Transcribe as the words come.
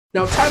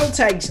Now, title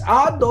tags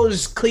are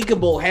those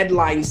clickable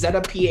headlines that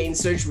appear in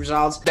search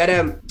results that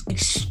are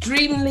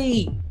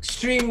extremely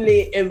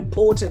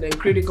important and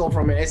critical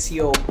from an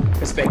SEO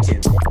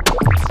perspective.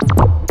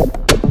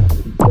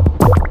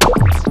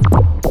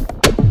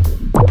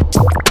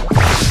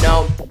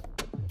 Now,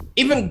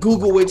 even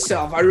Google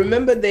itself, I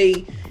remember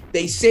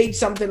they said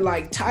something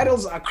like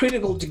titles are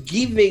critical to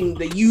giving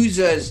the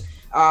users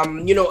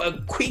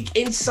a quick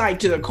insight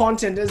to the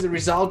content as a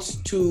result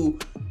to,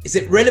 is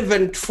it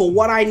relevant for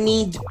what I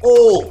need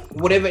or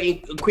whatever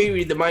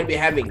query they might be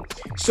having.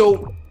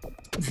 So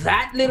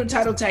that little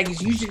title tag is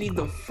usually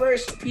the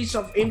first piece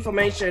of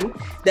information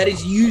that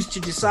is used to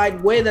decide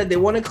whether they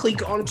want to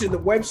click onto the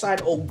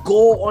website or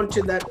go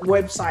onto that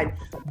website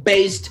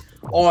based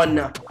on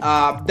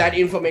that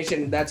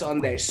information that's on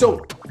there.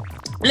 So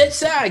let's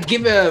say I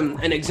give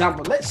an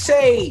example. Let's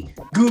say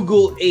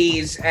Google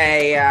is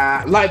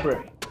a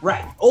library.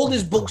 Right, all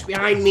these books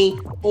behind me,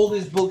 all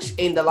these books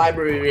in the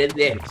library right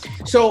there.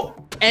 So,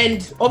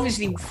 and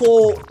obviously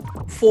for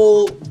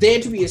there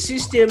to be a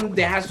system,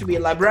 there has to be a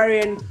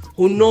librarian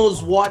who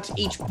knows what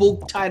each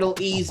book title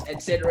is,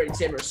 etc.,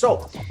 etc.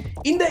 So,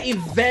 in the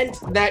event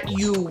that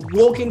you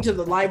walk into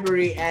the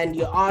library and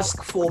you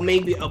ask for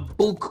maybe a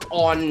book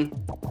on,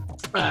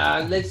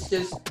 let's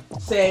just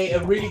say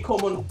a really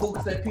common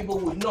book that people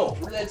would know,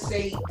 let's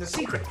say The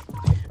Secret.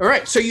 All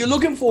right, so you're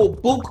looking for a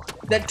book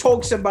that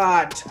talks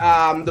about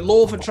the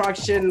law of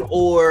attraction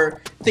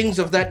or things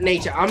of that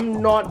nature.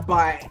 I'm not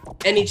by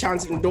any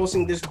chance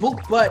endorsing this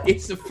book, but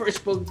it's the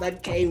first book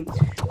that came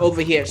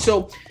over here.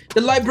 So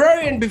the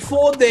librarian,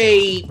 before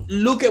they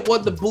look at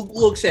what the book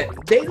looks at,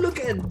 they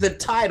look at the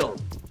title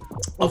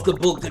of the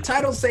book. The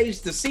title says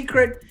The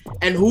Secret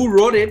and who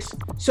wrote it.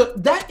 So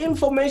that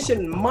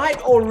information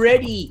might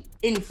already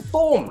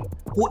inform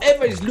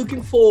whoever is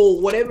looking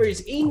for whatever is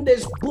in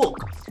this book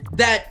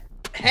that,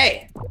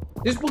 hey,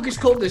 this book is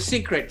called The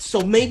Secret,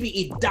 so maybe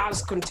it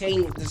does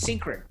contain the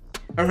secret.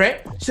 All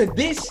right, so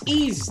this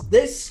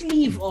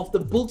sleeve of the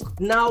book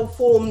now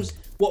forms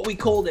what we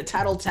call the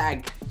title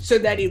tag, so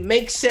that it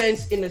makes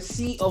sense in a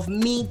sea of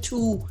Me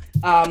Too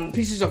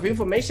pieces of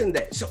information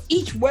there. So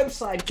each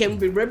website can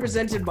be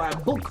represented by a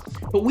book,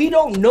 but we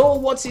don't know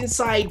what's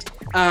inside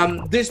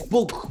this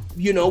book.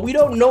 We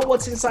don't know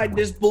what's inside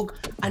this book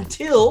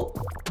until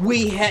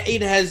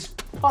it has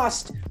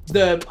passed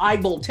the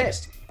eyeball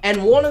test.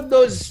 And one of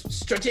those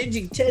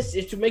strategic tests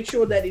is to make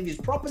sure that it is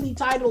properly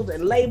titled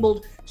and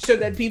labeled so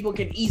that people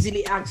can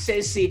easily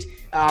access it,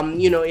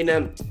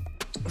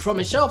 from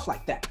a shelf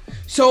like that.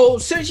 So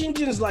search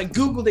engines like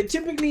Google, they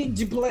typically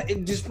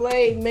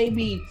display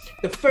maybe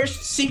the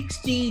first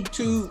 50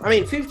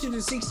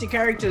 to 60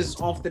 characters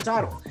of the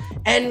title.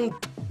 And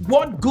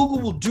what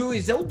Google will do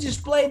is they'll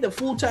display the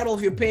full title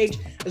of your page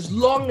as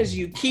long as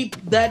you keep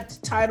that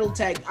title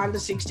tag under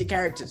 60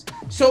 characters.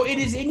 So it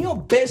is in your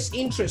best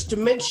interest to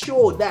make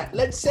sure that,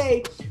 let's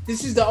say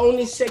this is the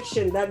only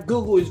section that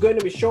Google is going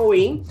to be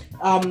showing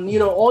on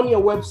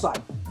your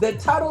website. The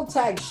title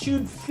tag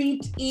should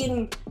fit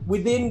in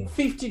within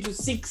 50 to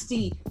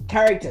 60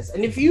 characters.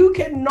 And if you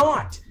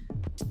cannot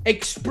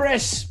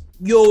express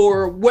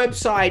your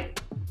website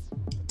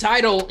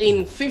title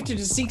in 50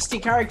 to 60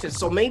 characters,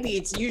 so maybe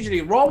it's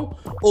usually wrong,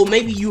 or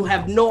maybe you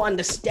have no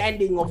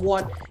understanding of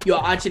what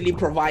you're actually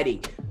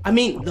providing. I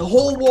mean, the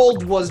whole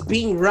world was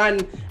being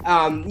run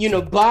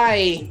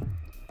by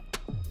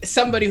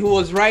somebody who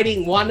was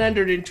writing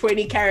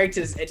 120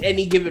 characters at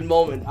any given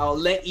moment. I'll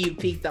let you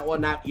pick that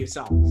one out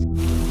yourself.